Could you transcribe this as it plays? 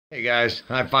Hey guys,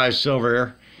 High Five Silver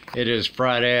here. It is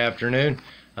Friday afternoon.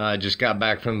 I just got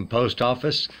back from the post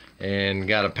office and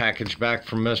got a package back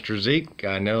from Mr. Zeke.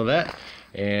 I know that.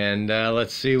 And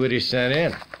let's see what he sent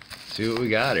in. See what we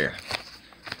got here.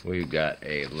 We've got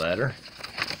a letter.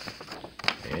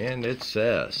 And it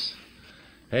says,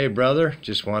 "Hey brother,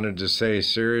 just wanted to say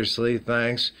seriously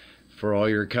thanks for all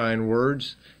your kind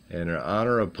words and in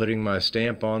honor of putting my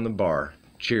stamp on the bar.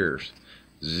 Cheers.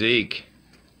 Zeke."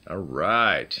 All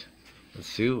right, let's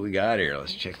see what we got here.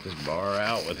 Let's check this bar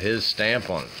out with his stamp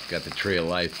on it. Got the Tree of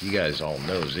Life. You guys all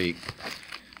know Zeke.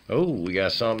 Oh, we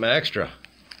got something extra.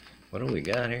 What do we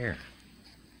got here?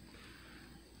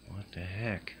 What the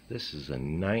heck? This is a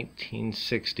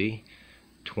 1960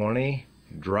 20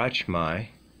 drachmae.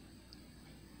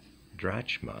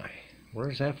 Drachmae.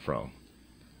 Where's that from?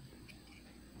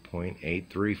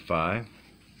 0.835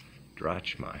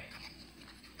 drachmae.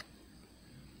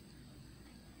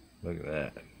 Look at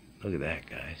that. Look at that,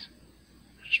 guys.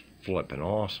 It's flipping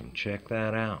awesome. Check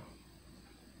that out.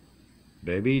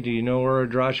 Baby, do you know where a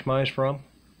drachma is from?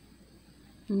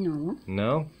 No.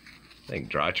 No? I think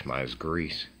drachma is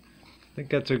Greece. I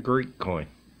think that's a Greek coin.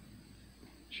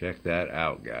 Check that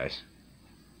out, guys.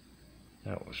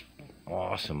 That was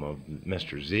awesome of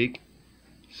Mr. Zeke.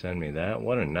 Send me that.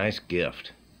 What a nice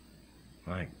gift.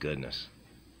 My goodness.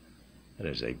 That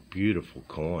is a beautiful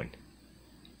coin.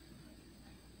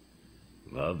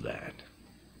 Love that.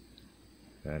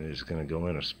 That is going to go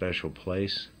in a special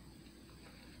place.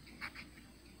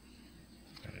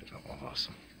 That is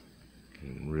awesome.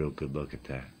 Getting a real good look at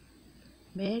that.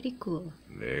 Very cool.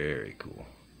 Very cool.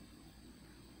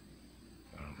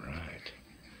 All right.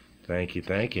 Thank you,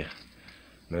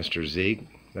 Mr. Zeke.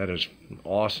 That is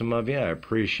awesome of you. I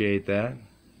appreciate that.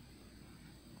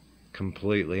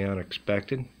 Completely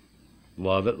unexpected.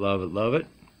 Love it, love it, love it.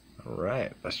 All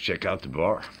right, let's check out the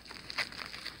bar.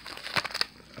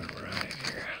 All right,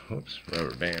 here. Oops,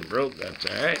 rubber band broke. That's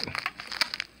all right.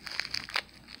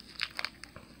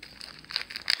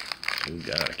 Oh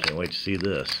God, I can't wait to see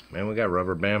this. Man, we got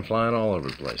rubber band flying all over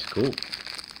the place. Cool.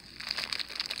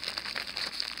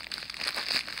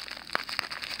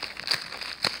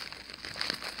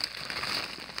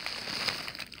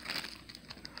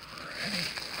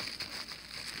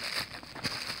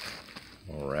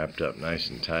 All wrapped up nice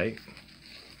and tight.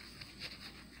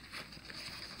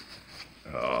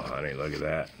 Oh, honey, look at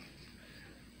that.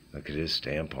 Look at his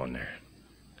stamp on there.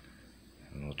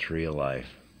 A little Tree of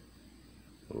Life.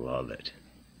 Love it.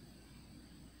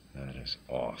 That is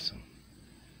awesome.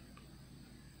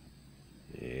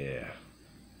 Yeah.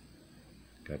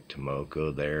 Got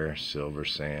Tomoko there, Silver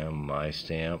Sam, my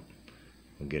stamp.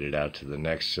 We'll get it out to the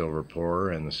next silver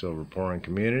pourer in the silver pouring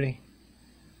community.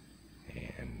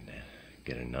 And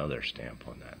get another stamp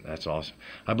on that. That's awesome.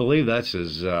 I believe that's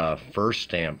his first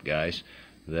stamp, guys,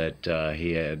 that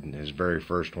he had, his very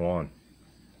first one.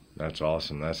 That's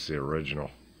awesome. That's the original.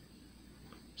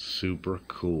 Super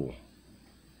cool.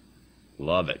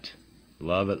 Love it.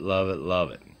 Love it, love it, love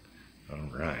it. All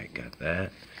right, got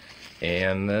that.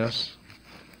 And this.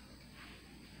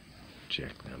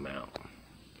 Check them out.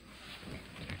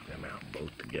 Check them out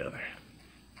both together.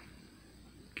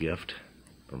 Gift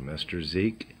from Mr.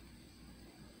 Zeke.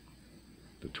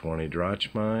 The 20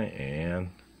 drachmae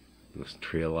and this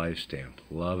Tree of Life stamp.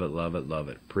 Love it, love it, love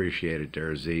it. Appreciate it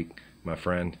there, Zeke, my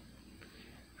friend.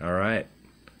 All right.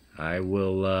 I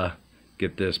will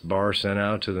get this bar sent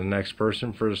out to the next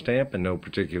person for the stamp in no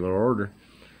particular order.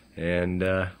 And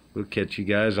we'll catch you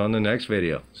guys on the next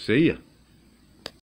video. See ya.